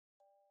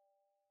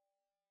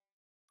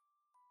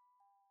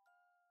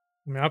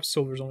I mean, I have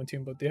silvers on my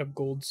team, but they have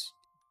golds,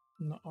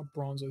 not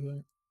bronze, I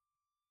think.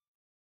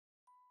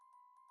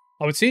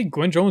 I would say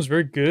Gwen Jones is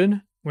very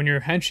good when you're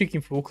handshaking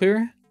full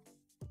clear,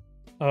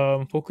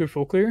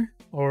 full clear,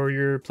 or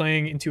you're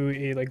playing into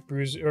a like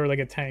bruise or like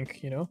a tank.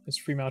 You know, it's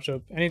free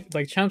matchup. Any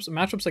like champs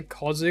matchups like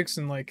Kha'zix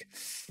and like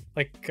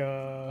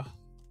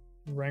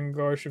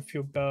Rengar should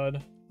feel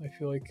bad. I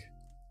feel like,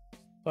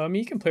 I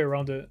mean, you can play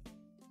around it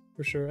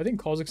for sure. I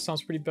think Kha'zix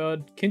sounds pretty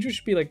bad. Kindred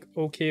should be like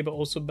okay, but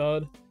also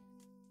bad.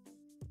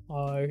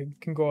 It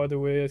can go either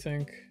way, I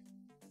think.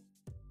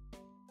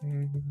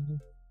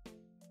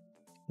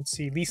 Let's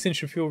see. Lee Sin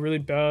should feel really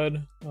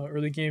bad.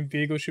 Early game,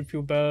 Viego should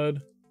feel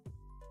bad.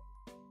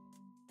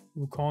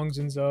 Wukong,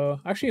 Zinza.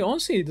 Actually,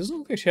 honestly, it doesn't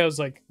look like she has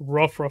like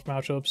rough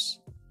matchups.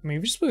 I mean,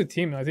 if you just play the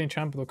team, I think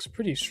Champ looks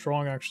pretty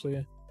strong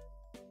actually.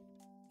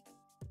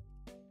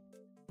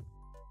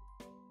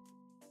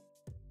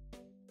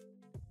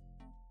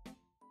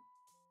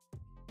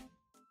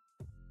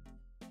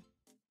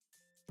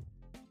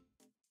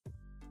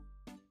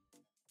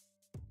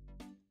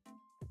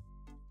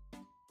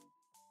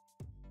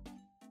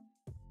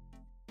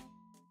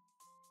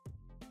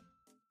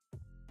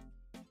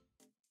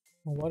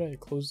 Well, why did I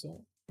close that?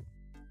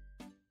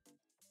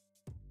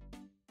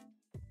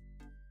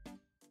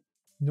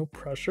 No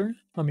pressure?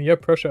 I mean, you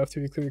have pressure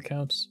after you clear your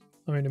camps.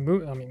 I mean, the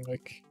move. I mean,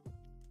 like,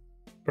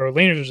 bro,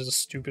 laners are just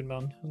stupid,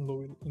 man. In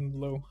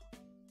low.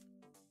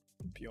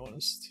 To be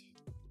honest.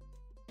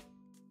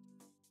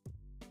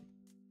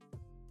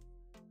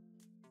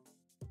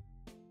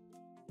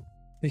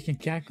 They can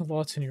gank a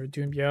lot and you're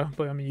doing, yeah,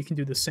 but I mean, you can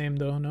do the same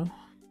though, no?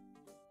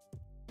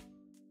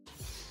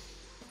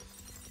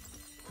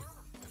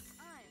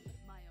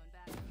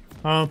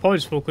 Probably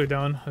just full clear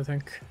down, I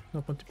think.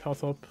 No point to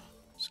path up.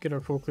 Just get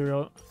our full clear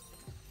out.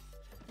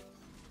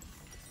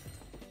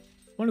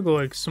 I want to go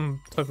like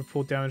some type of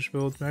full damage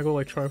build. Maybe I go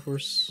like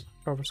Triforce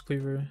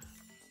Cleaver.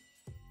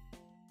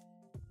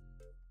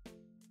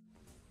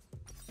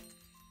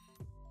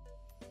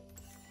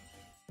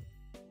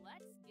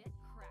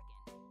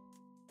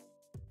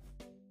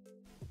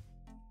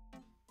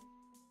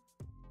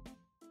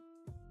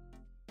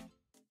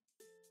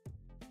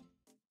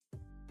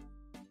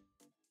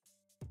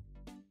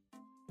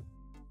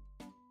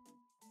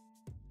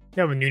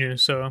 Yeah, with Nunu,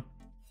 so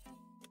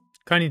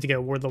kind of need to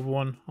get ward level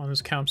 1 on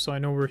his camp so I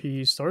know where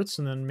he starts,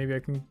 and then maybe I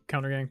can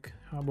counter gank.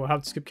 We'll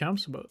have to skip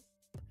camps, but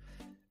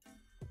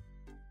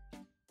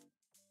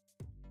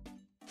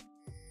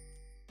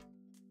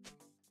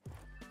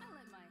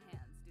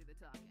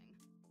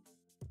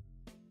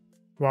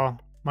wow,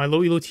 my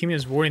low elo teammate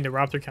is warding the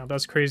Raptor camp.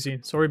 That's crazy.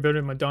 It's already better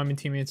than my Diamond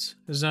teammates.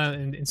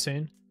 Isn't that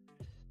insane?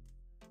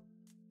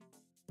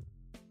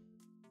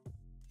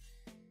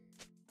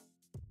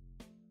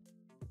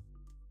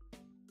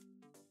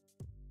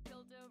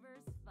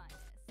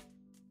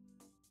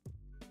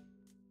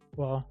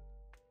 Wow.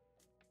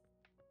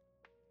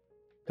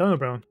 Tell me,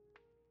 bro.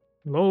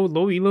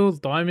 Low elo,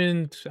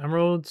 diamond,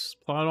 emeralds,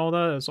 plat, all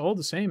that. It's all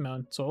the same,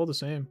 man. It's all the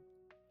same.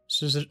 It's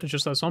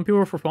just that some people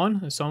are for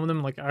fun, and some of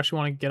them like actually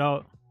want to get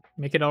out,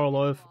 make it out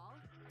alive.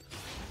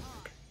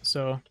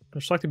 So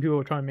there's selected people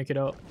who are trying to make it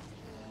out,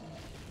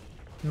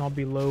 not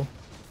be low.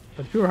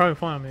 But if people are having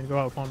fun, I mean, go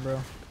have fun, bro.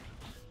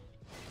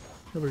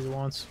 Nobody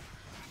wants.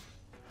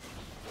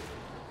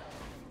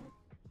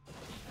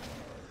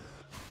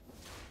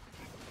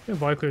 I think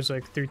Viker's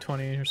like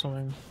 320 or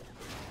something.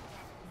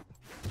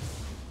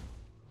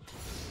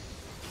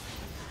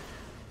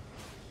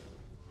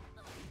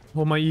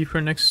 Hold my E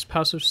for next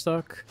passive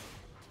stack.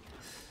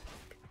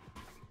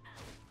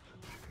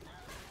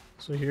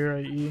 So here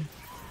I E.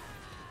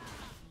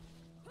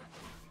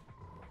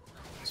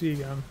 See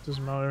again,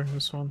 doesn't matter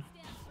this one.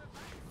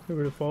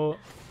 Over default.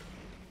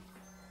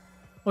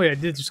 Oh yeah, I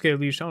did just get a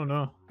leash. I don't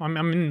know. I'm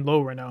in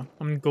low right now.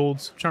 I'm in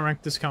golds. I'm trying to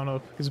rank this count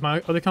up because my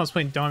other account's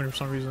playing diamond for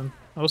some reason.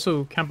 I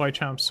also can't buy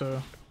champs, so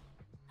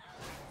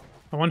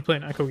I want to play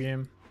an echo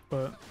game,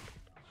 but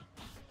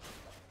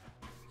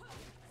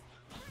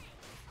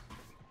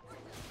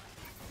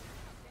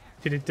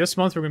dude, this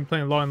month we're gonna be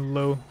playing a lot in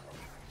low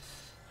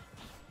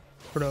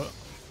for the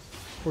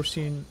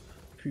foreseen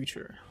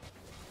future.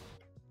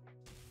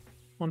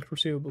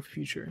 Unforeseeable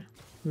future.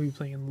 We'll be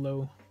playing in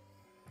low.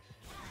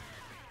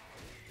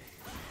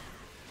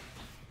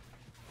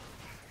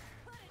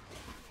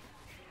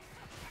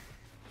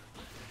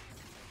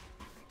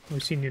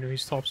 We've seen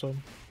he's top sub.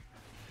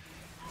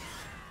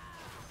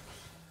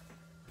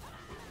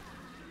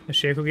 A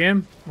Shaco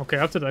game? Okay,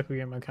 after the Echo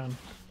game I can.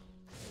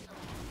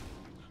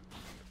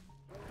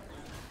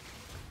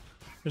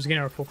 Just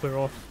getting our full clear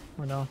off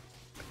right now.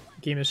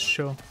 Game is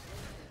show.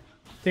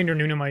 I think they're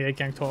new to my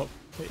gank top.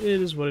 It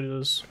is what it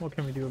is. What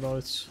can we do about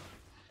it?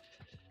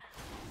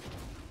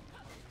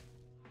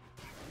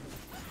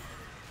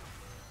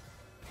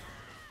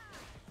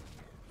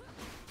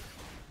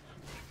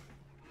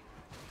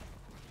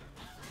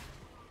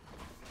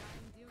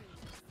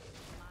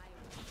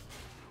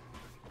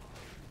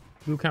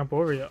 Blue camp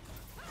over yet?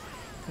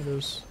 It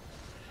is.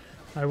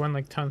 I went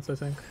like 10th, I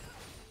think.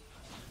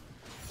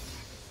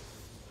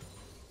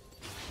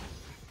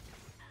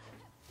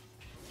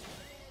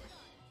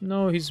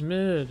 No, he's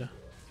mid. Can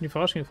you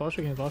flash? Can you flash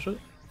it? Can you flash it?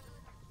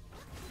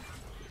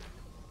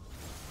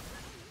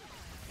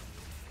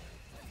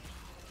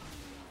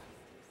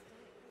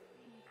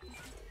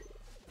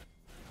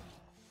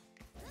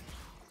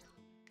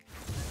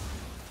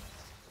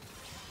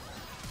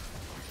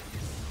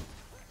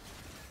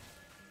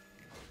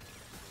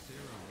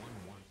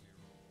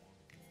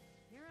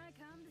 Here I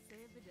come to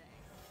save the day.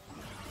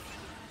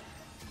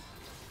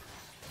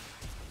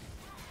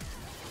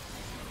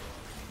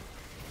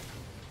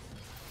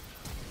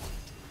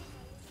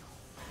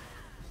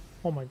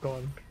 Oh my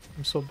god,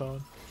 I'm so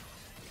bad.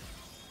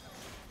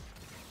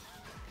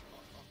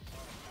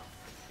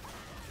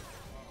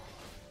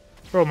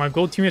 Bro, my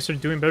gold teammates are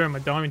doing better than my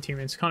diamond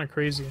teammates. It's kind of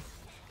crazy.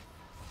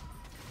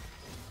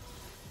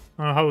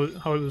 How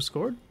it was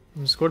scored? It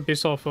was scored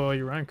based off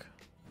your rank.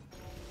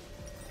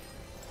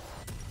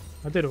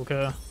 I did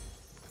okay.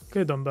 Could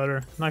have done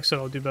better. Next set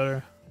I'll do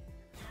better.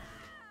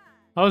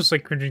 I was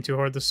like cringing too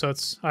hard the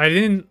sets.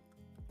 I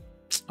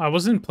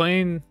wasn't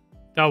playing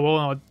that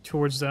well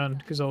towards the end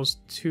because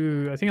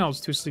I think I was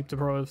too sleep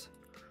deprived.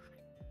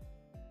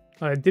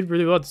 I did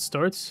really well at the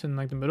starts and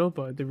like the middle,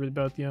 but I did really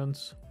bad at the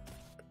ends.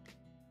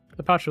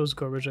 The patch was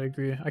garbage, I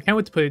agree. I can't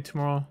wait to play it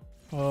tomorrow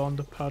on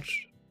the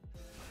patch.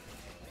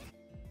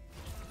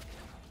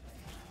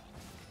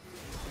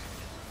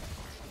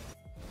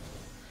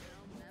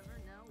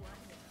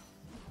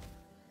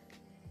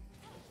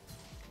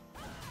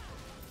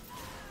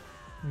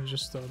 He's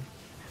just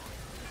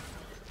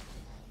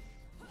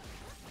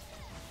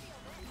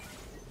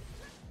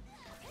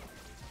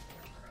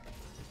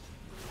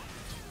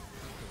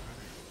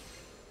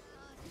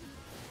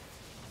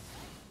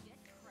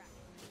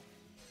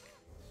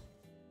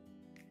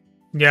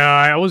yeah,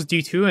 I was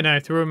D2 and I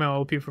threw him at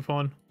LP for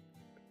fun.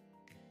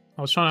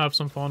 I was trying to have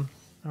some fun.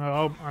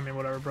 I mean,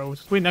 whatever, bro.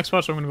 Wait, next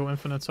patch I'm gonna go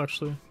infinites,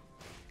 actually.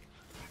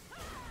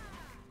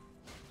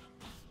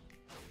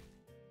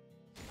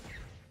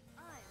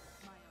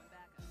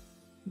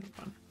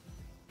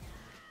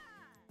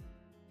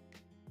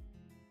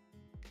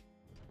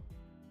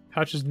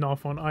 Patch is not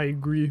fun, I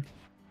agree.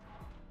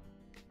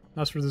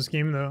 As for this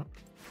game, though,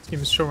 this game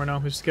is short right now.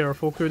 We just get our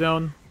full clear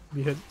down.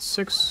 We hit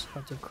 6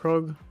 after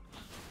Krug.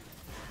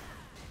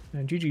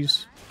 And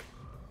GG's.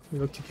 We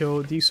look to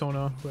kill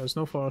D-Sona, who has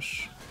no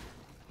flash.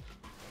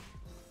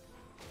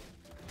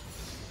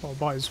 Oh,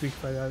 bot is weak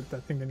by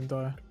that thing didn't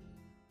die.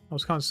 I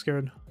was kind of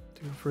scared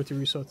for it to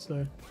reset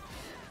today.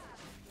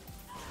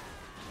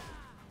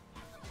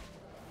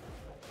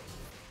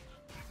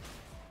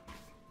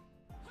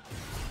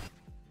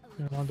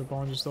 And the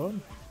ball just died.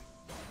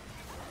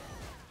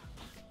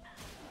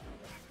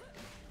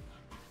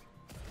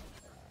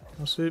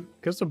 Honestly,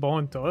 because the ball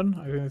ain't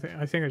done,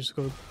 I think I just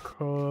go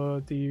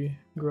the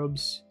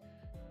grubs.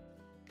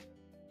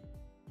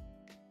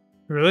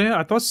 Really?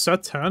 I thought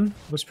set 10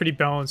 was pretty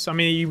balanced. I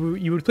mean,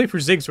 you would play for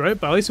Ziggs, right?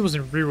 But at least it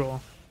wasn't reroll.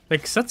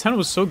 Like, set 10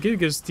 was so good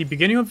because the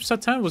beginning of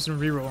set 10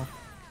 wasn't reroll.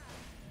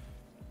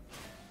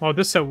 Well,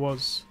 this set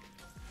was.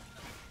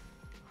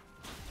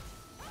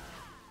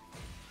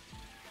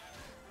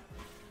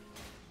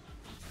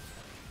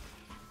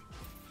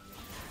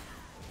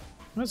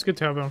 That's good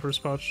to have it on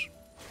first patch.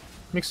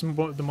 Makes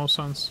the most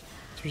sense.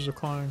 Tears are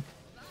climbing.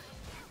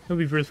 It would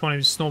be really funny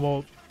if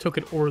Snowball took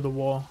it over the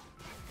wall.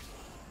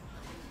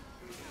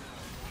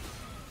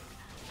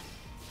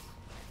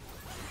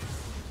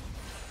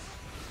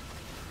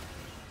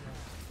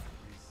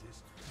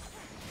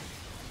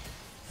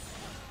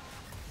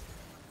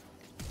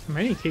 How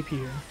many KP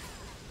here?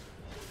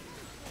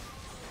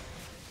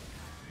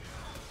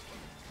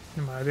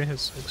 Never mind, I didn't hit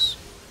 6.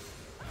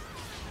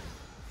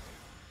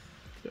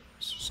 Yeah,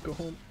 let's just go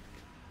home.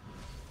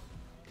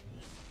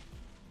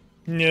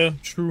 Yeah,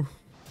 true.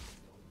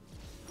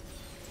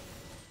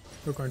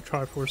 We're going to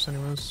Triforce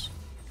anyways.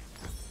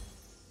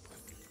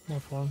 More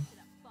fun.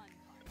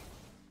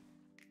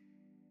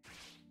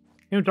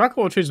 You know, Dark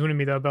Wall trades wouldn't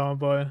be that bad,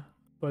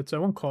 but I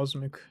want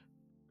Cosmic.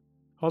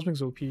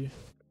 Cosmic's OP. Should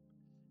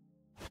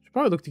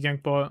probably look to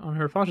gank bot.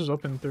 Her flash is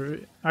up in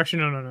 3.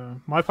 Actually,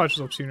 no. My flash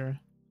is up sooner.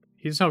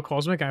 He doesn't have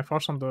Cosmic, and I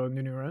flashed on the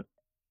Nunu, right?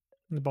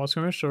 In the bot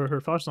skirmish, so her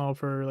flash is not up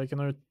for like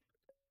another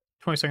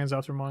 20 seconds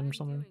after mine or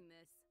something.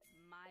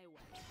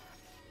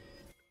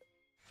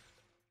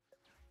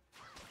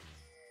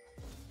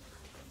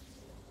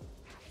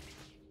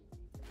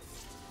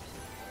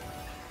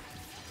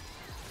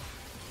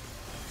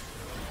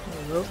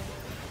 There we go.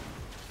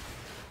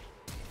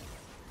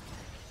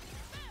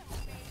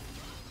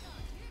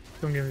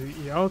 Don't give me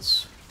the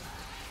outs.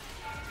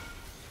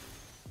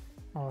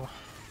 Oh,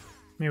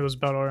 maybe it was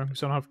bad R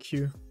because I don't have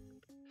Q.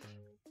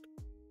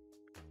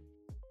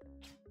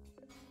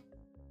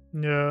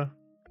 Yeah.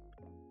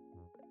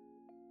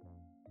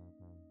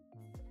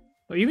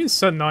 Like, even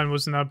set 9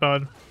 wasn't that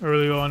bad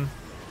early on.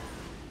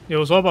 It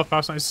was all about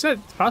fast 9. Set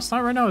fast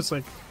 9 right now, it's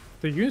like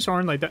the units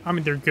aren't like that. I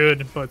mean, they're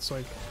good, but it's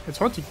like it's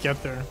hard to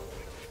get there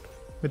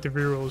with the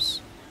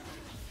rerolls.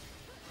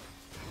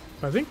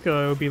 I think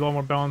it'll be a lot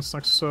more balanced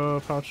next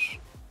patch.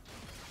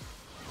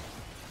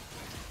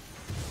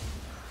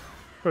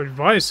 Bro,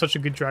 Vi is such a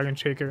good dragon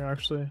shaker,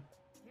 actually.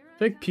 I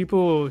think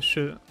people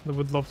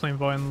would love playing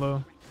Vi in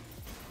low.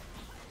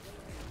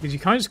 Because you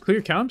kind of just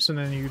clear camps and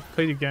then you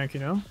play the gank, you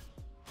know?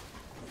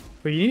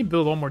 But you need to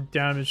build a lot more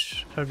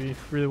damage heavy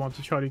if you really want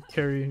to try to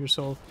carry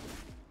yourself.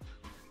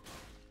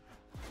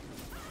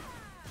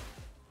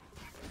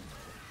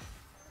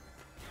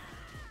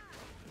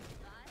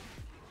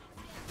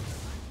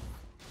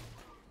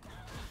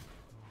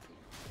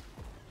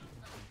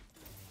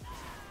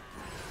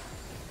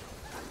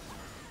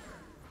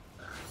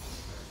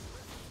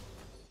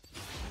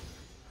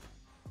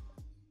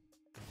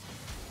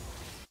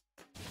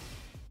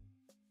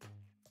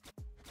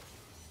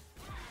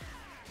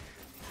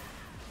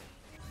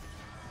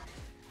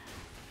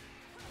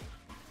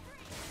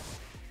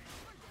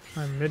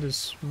 My mid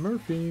is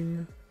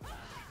smurfing.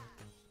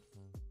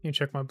 Need to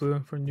check my blue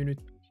for Nunu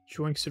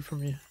joinks it for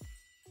me.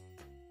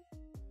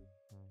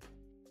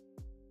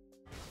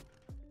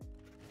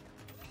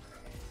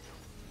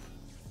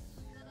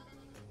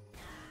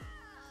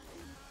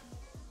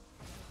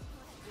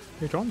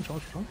 Hey, John.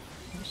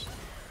 Nice.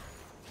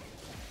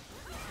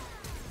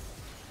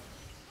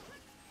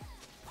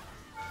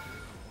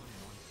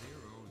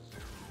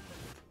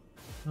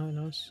 Oh,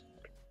 nice.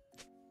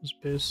 This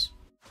base.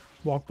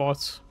 Walk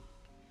bots.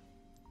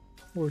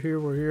 We're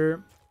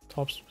here.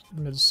 Top's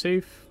mid is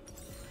safe.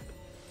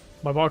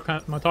 My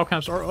top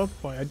camps are up,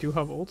 but I do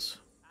have ults.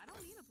 I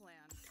don't need a plan.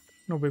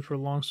 No wait for a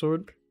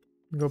longsword.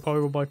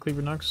 Probably go buy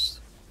Cleaver next.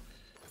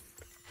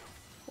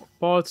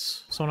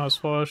 Bots. Someone has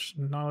flash.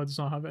 Now it does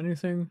not have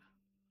anything.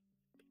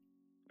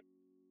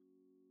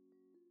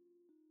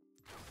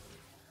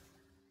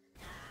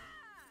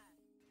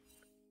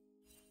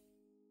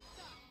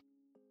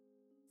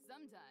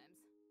 Sometimes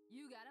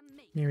you gotta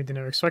make. Maybe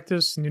didn't expect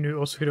this. Nunu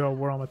also hit out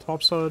war on the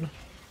top side.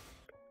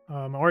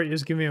 Ari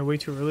is giving it away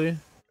too early.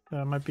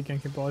 Might be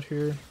ganking bot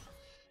here.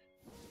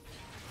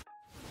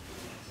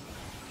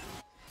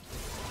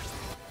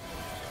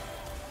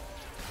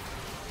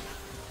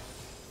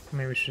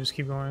 Maybe we should just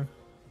keep going.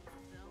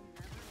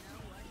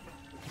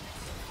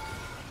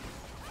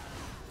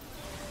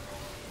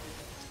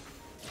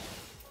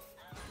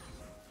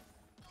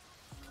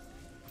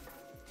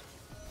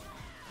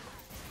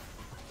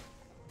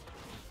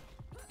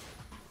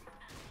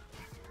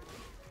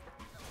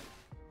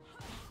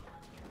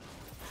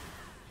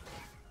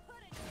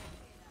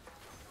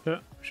 Yeah,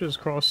 should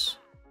just cross.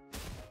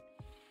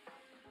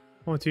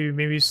 Want to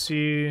maybe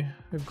see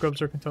if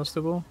grubs are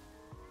contestable.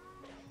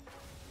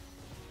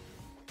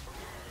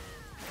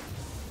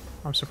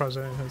 I'm surprised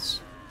that it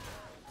hits.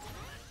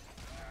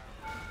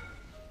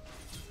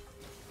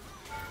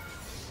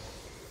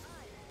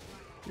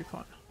 Be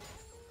fine.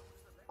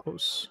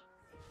 Close.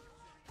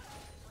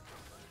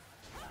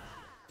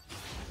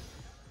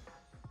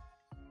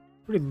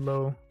 Pretty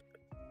low.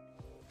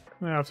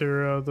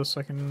 After the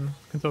second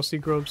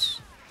contested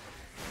grubs.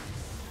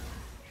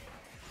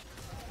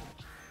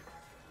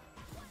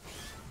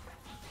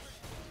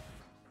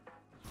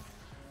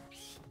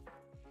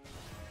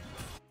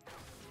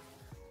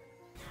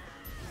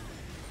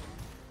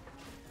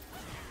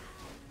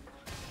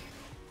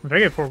 If I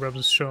get 4 grubs,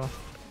 it's chill.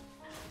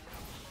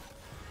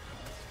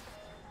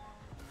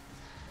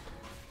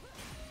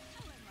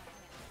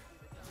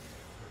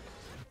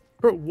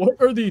 Bro,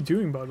 what are they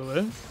doing, by the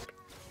way?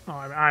 Oh,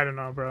 I don't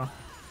know, bro.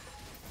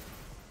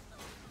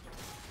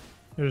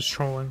 They're just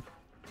trolling.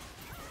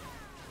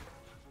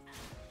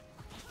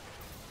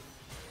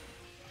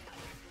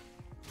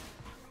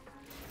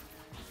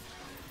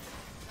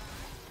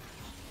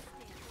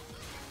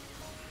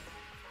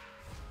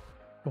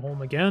 Go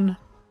home again.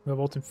 We have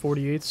ult in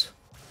 48.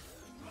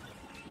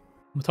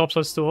 My top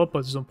side's still up,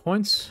 but there's no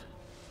points.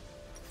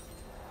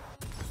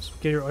 So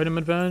get your item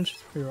advantage,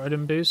 for your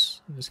item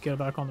base, and just get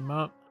back on the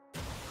map.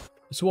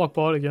 Let's walk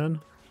bot again.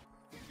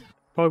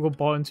 Probably go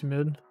bot into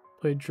mid.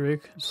 Play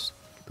Drake. Just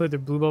play the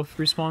blue buff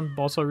respawn,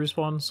 bot side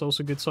respawn. It's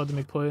also a good side to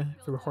make play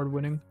if you're hard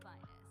winning.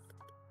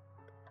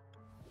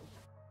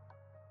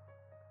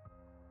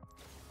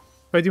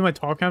 If I do my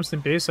top camps in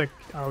base, like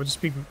I would just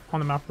be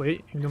on the map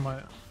late. Even though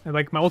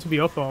my ult will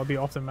be up, but I'll be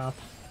off the map.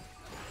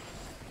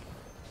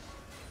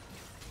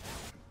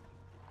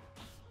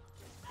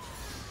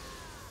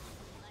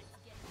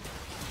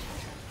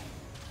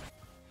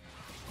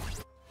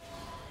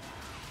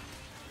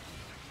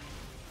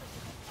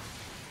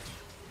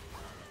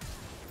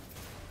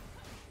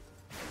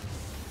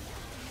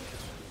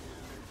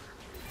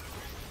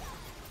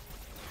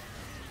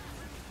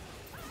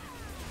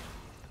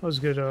 That was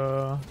good,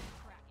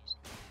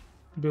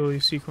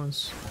 ability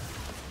sequence.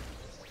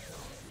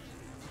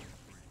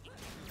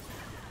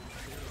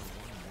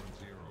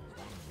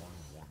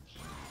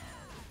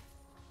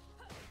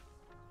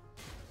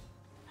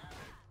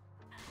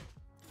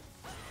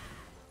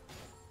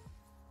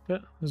 Yeah,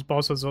 this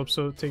boss is up,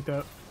 so take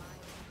that.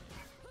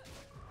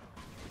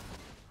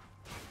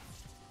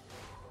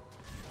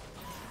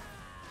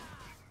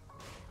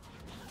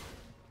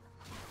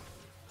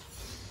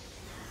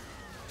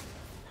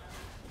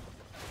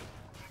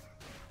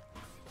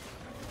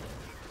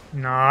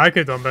 Nah, I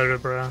could've done better,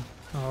 bro.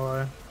 No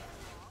way.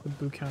 The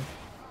boot camp.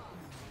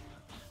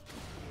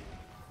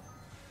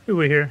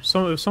 Wait here.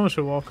 Someone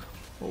should walk.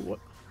 Oh, what?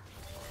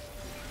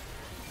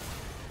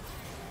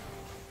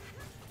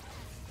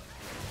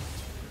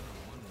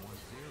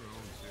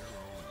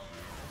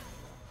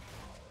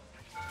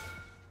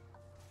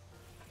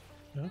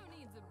 Yeah.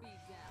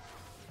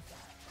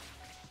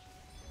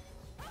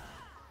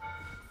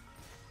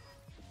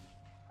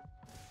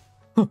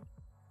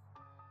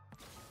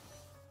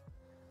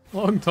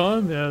 Long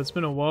time? Yeah, it's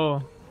been a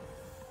while.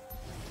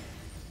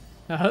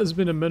 It has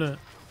been a minute.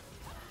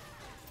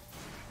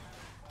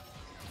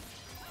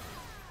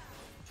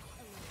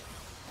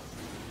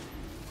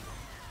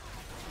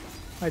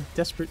 I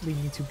desperately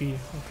need to be.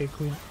 Okay,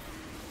 queen.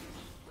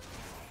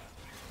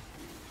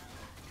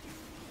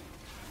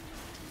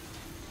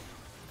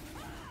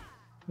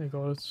 There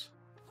goes.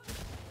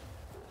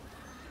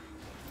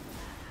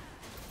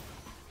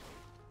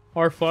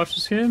 R flash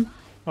this game?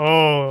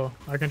 Oh,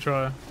 I can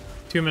try.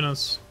 2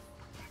 minutes.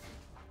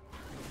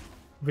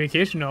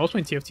 Vacation? No, I was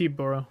playing TFT,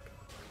 bro.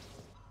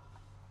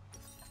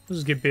 Let's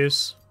just get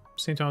base.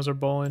 Same time as our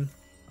balling.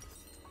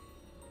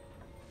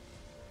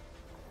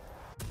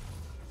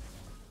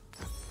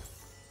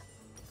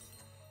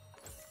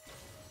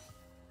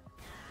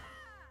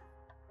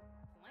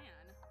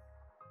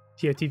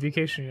 TFT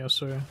vacation, yes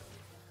sir.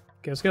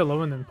 Okay, let's get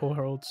 11 and pull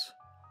heralds.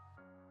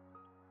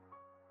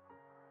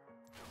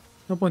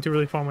 No point to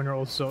really farm when your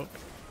ult's up.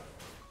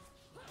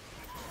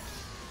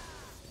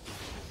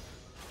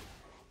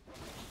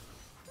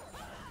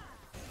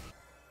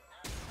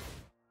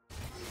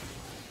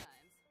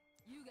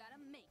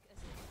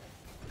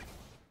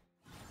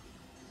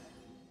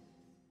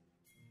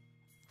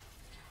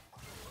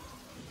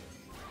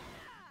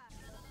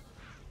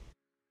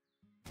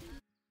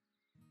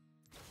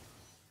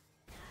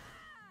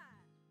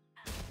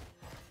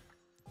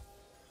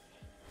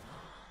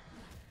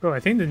 Bro, I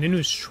think the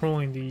Ninu's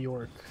trolling the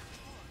York.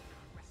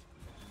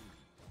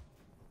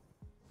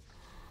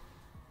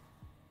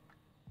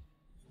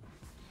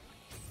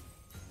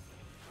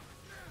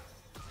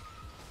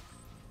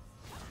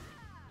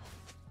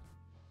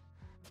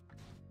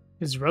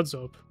 His red's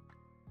up.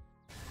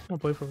 I'll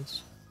play for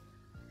it.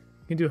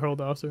 You can do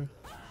Herald after.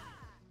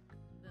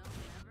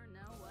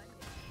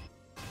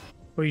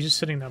 Well, he's just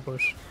sitting in that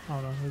bush. I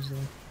don't know. Who's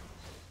doing?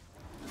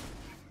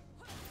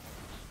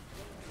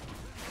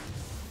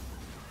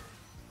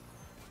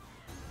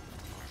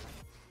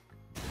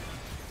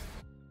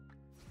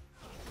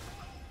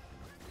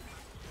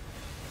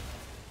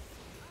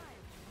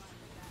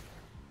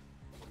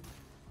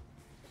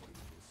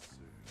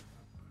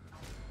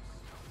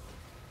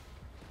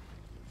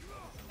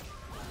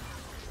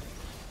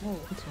 Oh,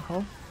 what the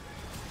hell?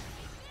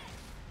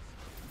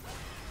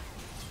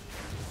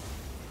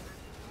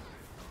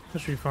 That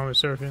should be fun with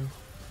surfing.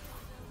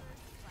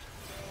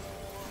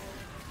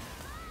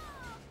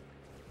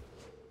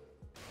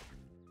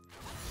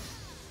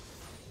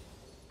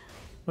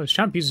 Oh, this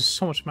champ uses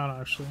so much mana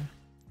actually.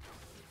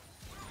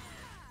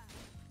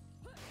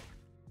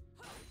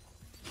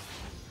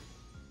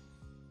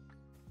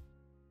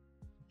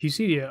 You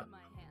see, yeah.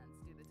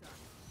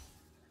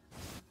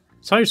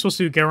 That's how you're supposed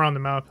to get around the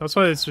map. That's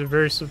why it's a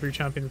very slippery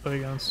champion to play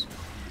against.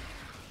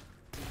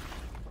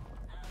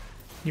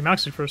 You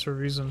maxed it first for a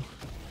reason.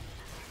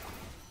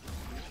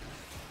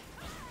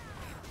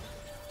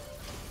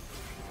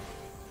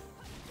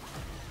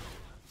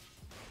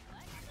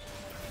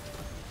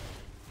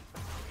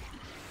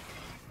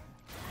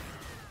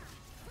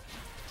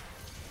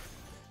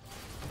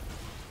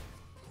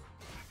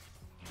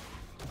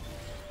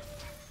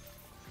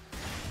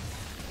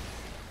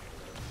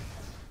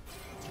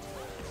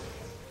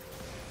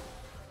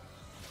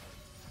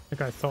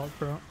 Like I thought,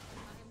 bro.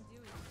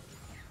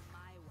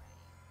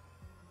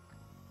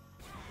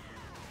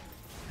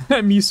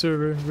 Me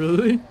server,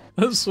 really?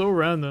 That's so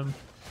random.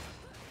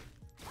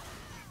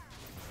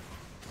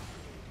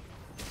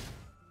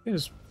 I can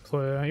just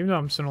play, even though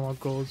I'm sending a lot of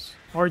golds.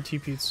 Already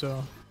TP'd,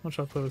 so I'll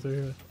try to play with her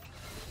here.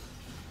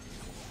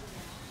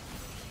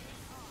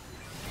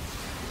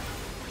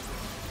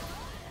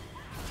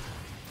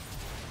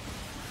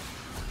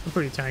 I'm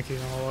pretty tanky,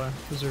 not gonna lie,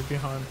 because they're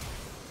behind.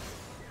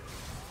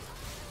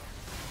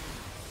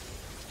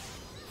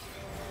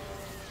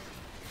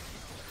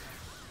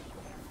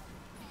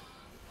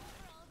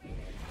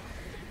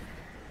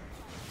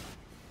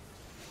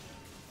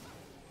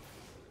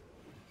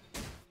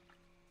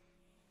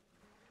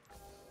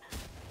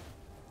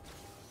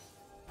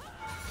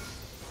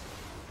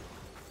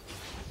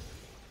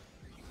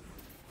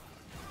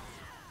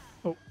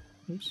 Oh,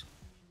 oops.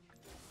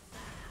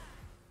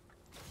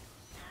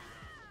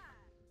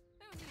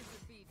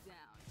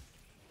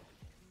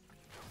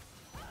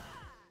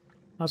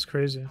 That's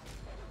crazy.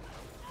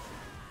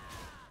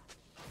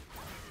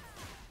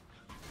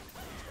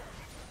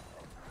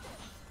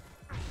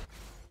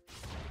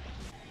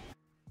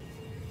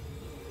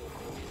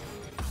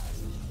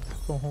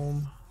 Go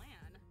home.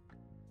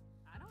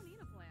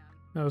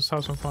 No, let's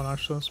have some fun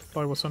actually. That's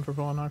probably what's done for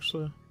fun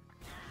actually.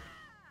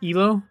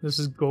 Elo, this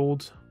is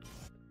gold.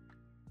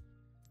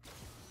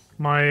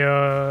 My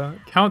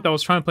account that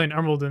was trying to play in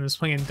Emerald and is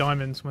playing in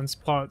Diamonds when it's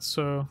pot,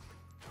 so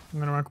I'm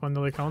gonna recommend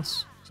the other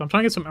accounts. So I'm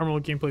trying to get some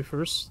Emerald gameplay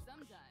first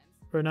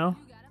right now.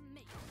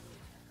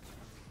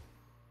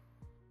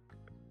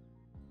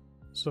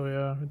 So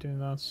yeah, we're doing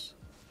that.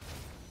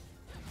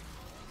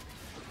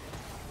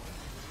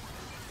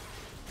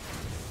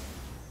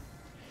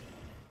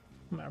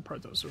 Man,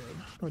 probably those red.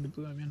 Or the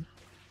blue, I mean.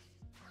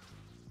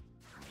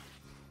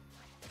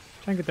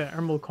 Trying to get that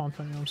Emerald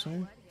content, you know what I'm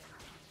saying?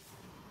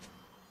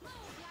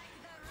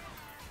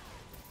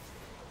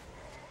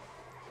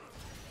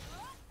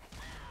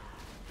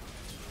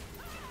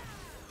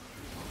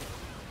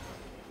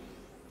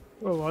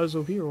 Whoa, why is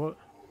OP or what?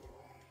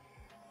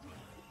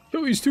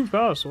 Yo, he's too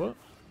fast, what?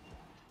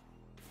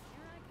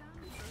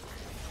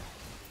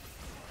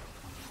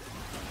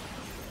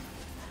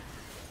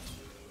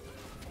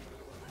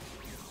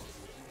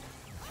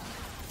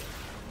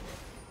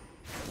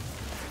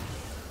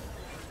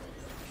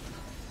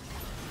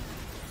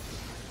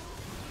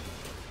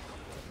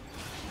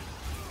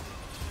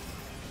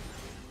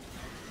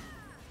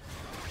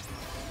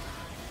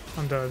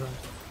 I'm dead then.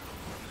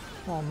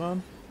 Oh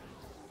man.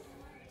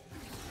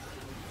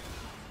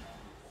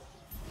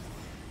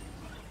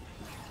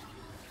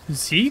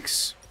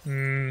 Kha'zix?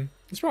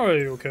 It's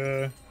probably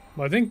okay.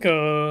 But I think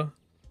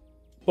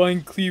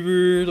buying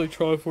Cleaver, like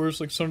Triforce,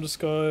 like Sun to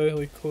Sky,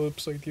 like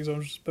Clips, like these are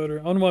just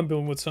better. I don't know why I'm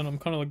building with Sun, I'm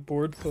kinda like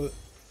bored, but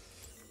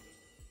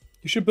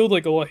you should build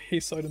like a lot of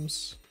haste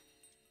items.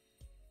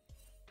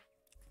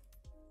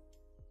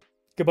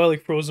 You could buy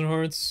like Frozen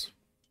Hearts.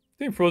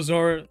 I think Frozen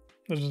Heart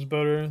is just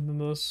better than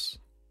this.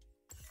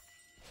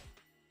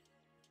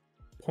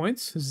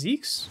 Points?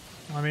 Zeeks?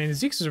 I mean,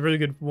 Zeeks is a really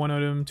good 1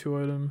 item, 2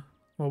 item.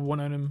 Well,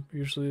 1 item,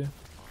 usually.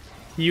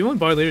 You only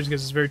buy later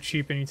because it's very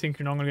cheap and you think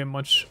you're not going to get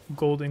much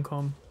gold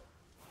income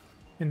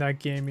in that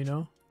game, you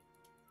know?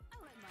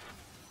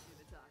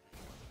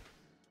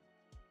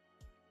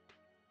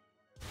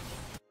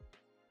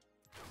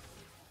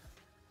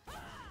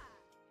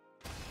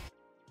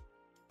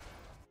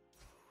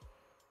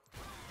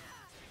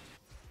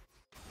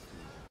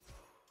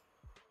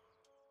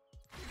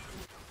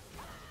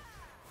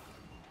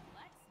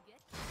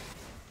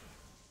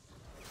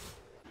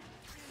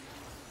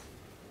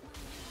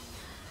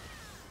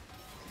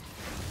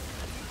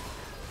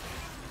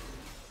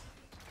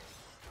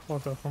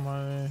 Walk up for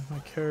my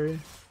carry.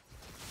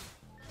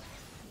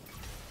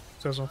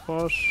 There's no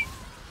flash.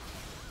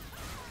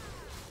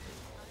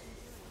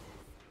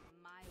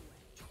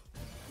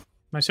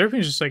 My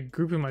Seraphine is just like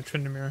grouping my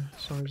Tryndamere for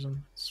some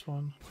reason. It's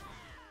fun.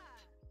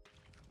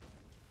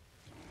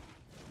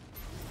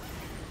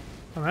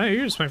 I mean,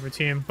 you're just playing for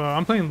team, but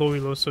I'm playing low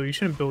elo, so you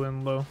shouldn't build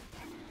in low.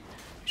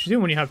 You should do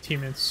it when you have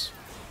teammates.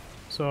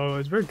 So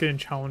it's very good in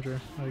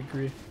Challenger, I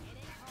agree.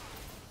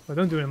 But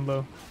don't do it in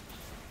low.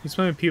 He's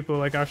playing with people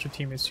like actual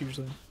teammates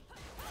usually.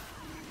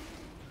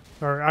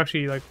 Or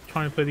actually like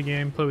trying to play the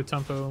game, play with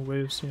tempo and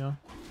waves, you know.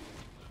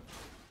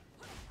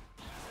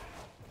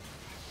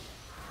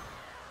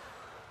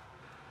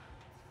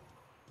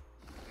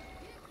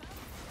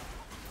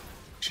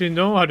 You should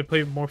know how to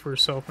play more for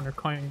yourself when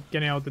you're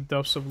getting out the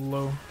depths of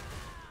low,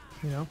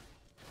 you know.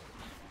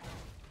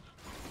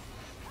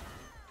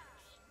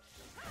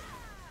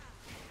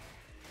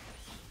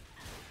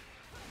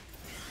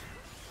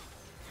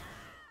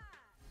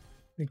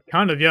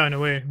 Kind of, yeah, in a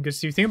way.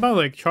 Because you think about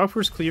like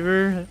Triforce,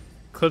 Cleaver,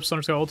 Clips,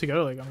 Thunder Sky all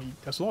together, like I mean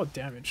that's a lot of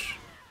damage.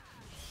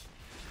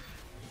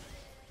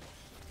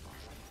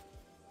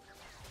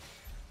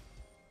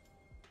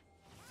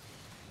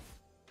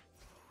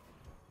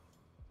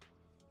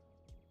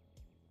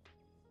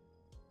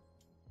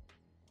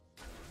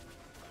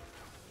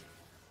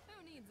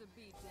 Who needs a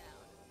beat down?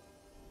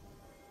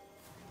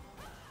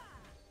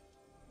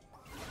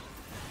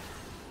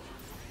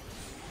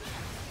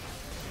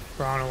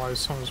 Bro, I don't know why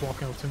someone's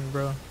walking up to me,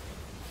 bro.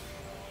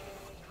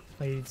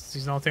 Like,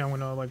 he's not thinking I'm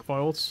gonna like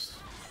Violets.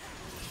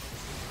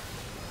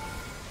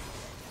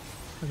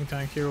 I can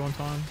tank here one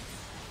time.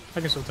 I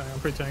can still tank, I'm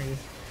pretty tanky.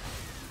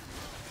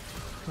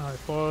 Alright,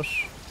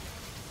 flush.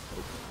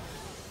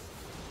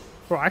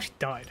 Bro, I actually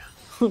died.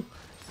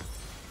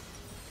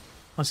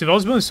 Honestly, if I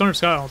was building Thunder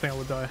Sky, I don't think I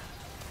would die.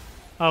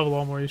 I have a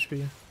lot more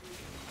HP.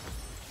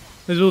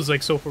 This build is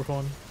like so for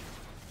fun.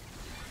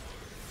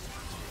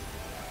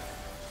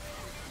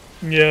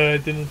 Yeah, I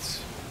didn't.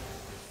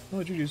 Oh,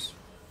 GG's.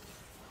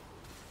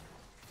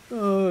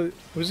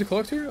 Was it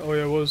Collector? Oh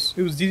yeah, it was.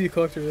 It was DD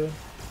Collector, yeah.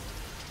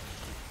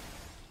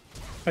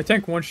 I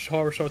tanked one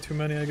power shot too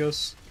many, I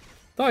guess.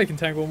 Thought I can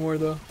tank one more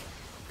though.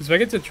 Because if I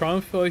get to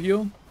Triumph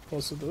heal,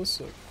 plus with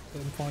this, like,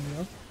 I'm fine, you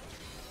know?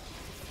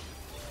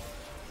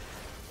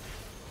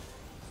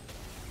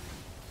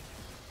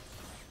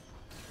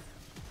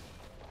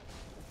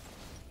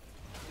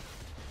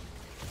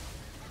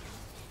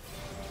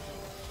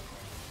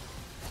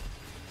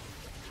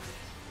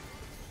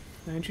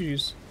 And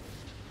GG's.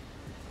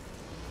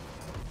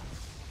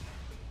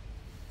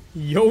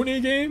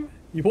 Yone game?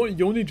 You want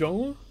Yone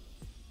jungle?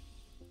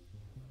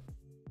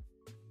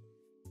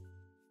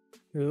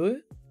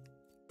 Really?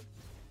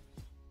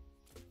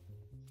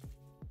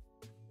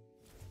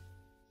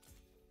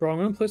 Bro, I'm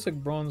gonna place like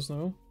bronze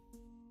now.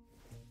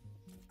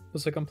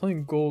 It's like I'm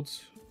playing gold.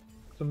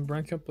 I'm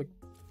ranking up like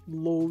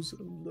lows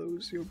and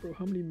lows. Yo, bro,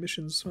 how many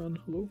missions, man?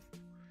 Hello?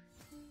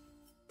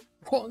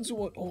 Bronze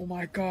what? Oh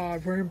my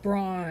god, we're in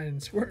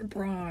bronze. We're in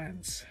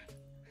bronze.